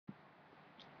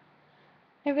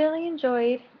I really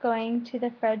enjoyed going to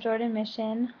the Fred Jordan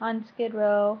Mission on Skid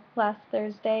Row last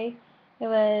Thursday. It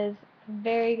was a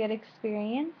very good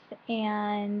experience,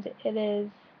 and it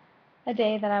is a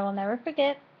day that I will never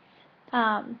forget.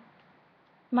 Um,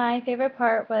 my favorite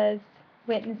part was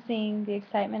witnessing the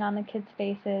excitement on the kids'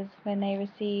 faces when they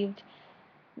received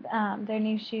their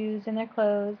new shoes and their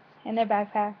clothes and their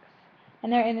backpacks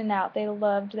and their In-N-Out. They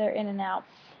loved their In-N-Out.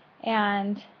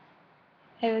 And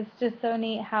it was just so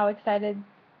neat how excited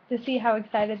to see how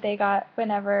excited they got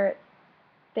whenever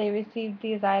they received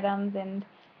these items, and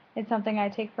it's something I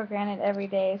take for granted every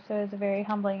day, so it was a very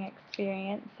humbling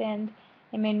experience, and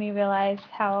it made me realize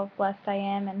how blessed I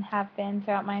am and have been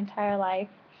throughout my entire life.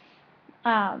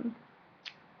 Um,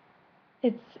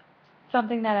 it's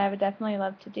something that I would definitely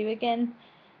love to do again,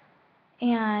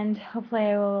 and hopefully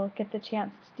I will get the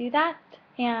chance to do that,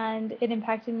 and it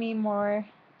impacted me more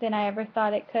than I ever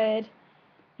thought it could,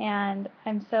 and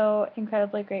I'm so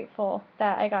incredibly grateful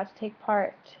that I got to take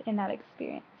part in that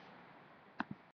experience.